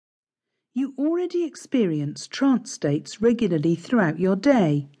You already experience trance states regularly throughout your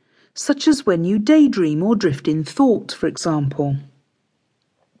day, such as when you daydream or drift in thought, for example.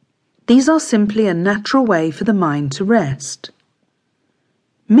 These are simply a natural way for the mind to rest.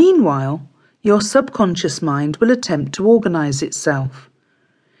 Meanwhile, your subconscious mind will attempt to organize itself,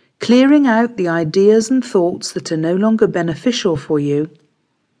 clearing out the ideas and thoughts that are no longer beneficial for you,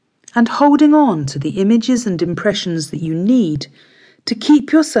 and holding on to the images and impressions that you need to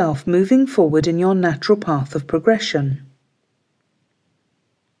keep yourself moving forward in your natural path of progression.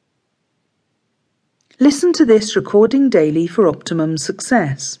 Listen to this recording daily for optimum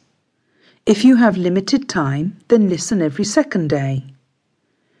success. If you have limited time, then listen every second day.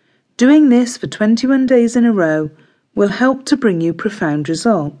 Doing this for 21 days in a row will help to bring you profound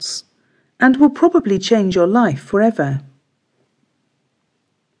results and will probably change your life forever.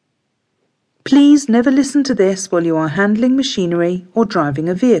 Please never listen to this while you are handling machinery or driving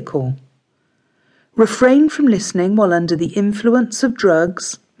a vehicle. Refrain from listening while under the influence of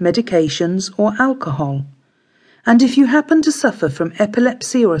drugs, medications, or alcohol. And if you happen to suffer from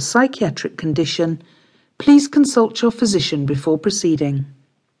epilepsy or a psychiatric condition, please consult your physician before proceeding.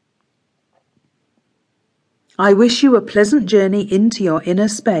 I wish you a pleasant journey into your inner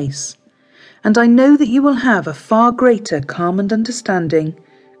space, and I know that you will have a far greater calm and understanding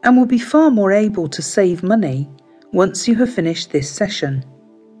and will be far more able to save money once you have finished this session.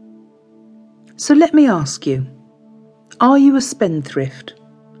 So let me ask you, are you a spendthrift?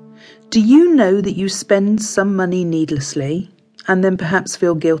 Do you know that you spend some money needlessly and then perhaps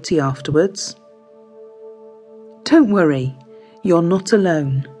feel guilty afterwards? Don't worry, you're not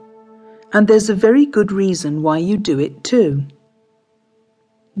alone. And there's a very good reason why you do it too.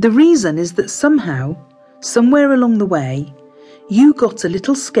 The reason is that somehow, somewhere along the way, you got a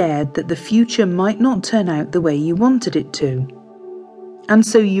little scared that the future might not turn out the way you wanted it to. And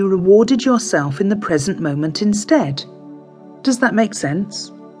so you rewarded yourself in the present moment instead. Does that make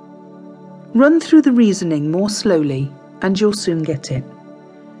sense? Run through the reasoning more slowly and you'll soon get it.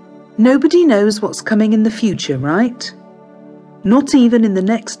 Nobody knows what's coming in the future, right? Not even in the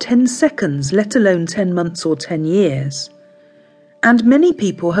next 10 seconds, let alone 10 months or 10 years. And many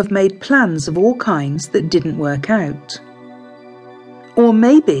people have made plans of all kinds that didn't work out. Or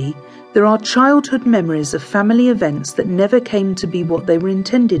maybe there are childhood memories of family events that never came to be what they were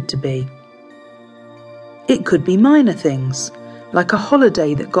intended to be. It could be minor things, like a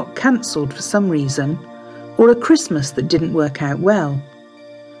holiday that got cancelled for some reason, or a Christmas that didn't work out well.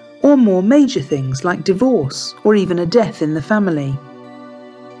 Or more major things like divorce or even a death in the family.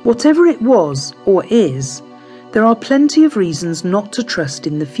 Whatever it was or is, there are plenty of reasons not to trust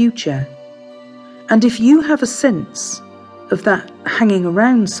in the future. And if you have a sense of that hanging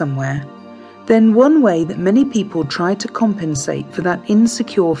around somewhere, then one way that many people try to compensate for that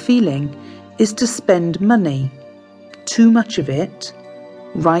insecure feeling is to spend money, too much of it,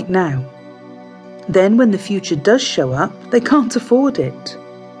 right now. Then when the future does show up, they can't afford it.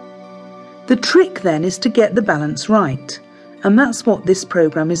 The trick then is to get the balance right, and that's what this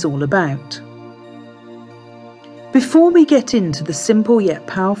program is all about. Before we get into the simple yet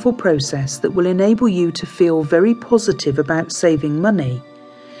powerful process that will enable you to feel very positive about saving money,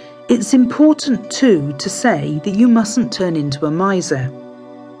 it's important too to say that you mustn't turn into a miser.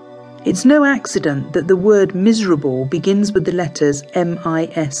 It's no accident that the word miserable begins with the letters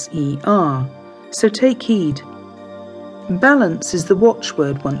M-I-S-E-R, so take heed. Balance is the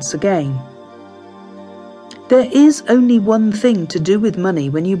watchword once again. There is only one thing to do with money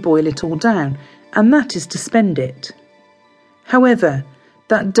when you boil it all down, and that is to spend it. However,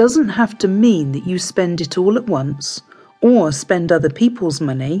 that doesn't have to mean that you spend it all at once or spend other people's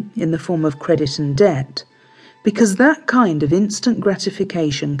money in the form of credit and debt, because that kind of instant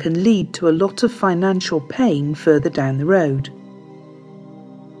gratification can lead to a lot of financial pain further down the road.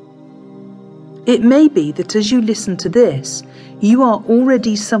 It may be that as you listen to this, you are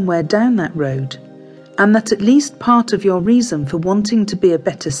already somewhere down that road, and that at least part of your reason for wanting to be a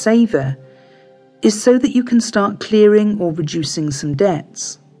better saver is so that you can start clearing or reducing some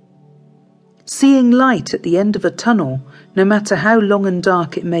debts. Seeing light at the end of a tunnel, no matter how long and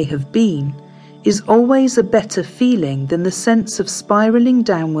dark it may have been, is always a better feeling than the sense of spiralling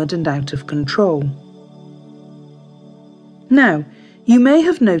downward and out of control. Now, you may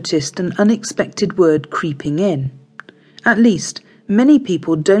have noticed an unexpected word creeping in. At least, many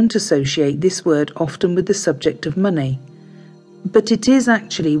people don't associate this word often with the subject of money, but it is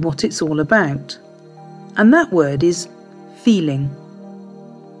actually what it's all about. And that word is feeling.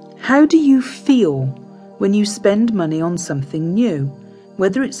 How do you feel when you spend money on something new,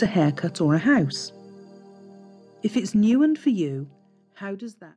 whether it's a haircut or a house? If it's new and for you, how does that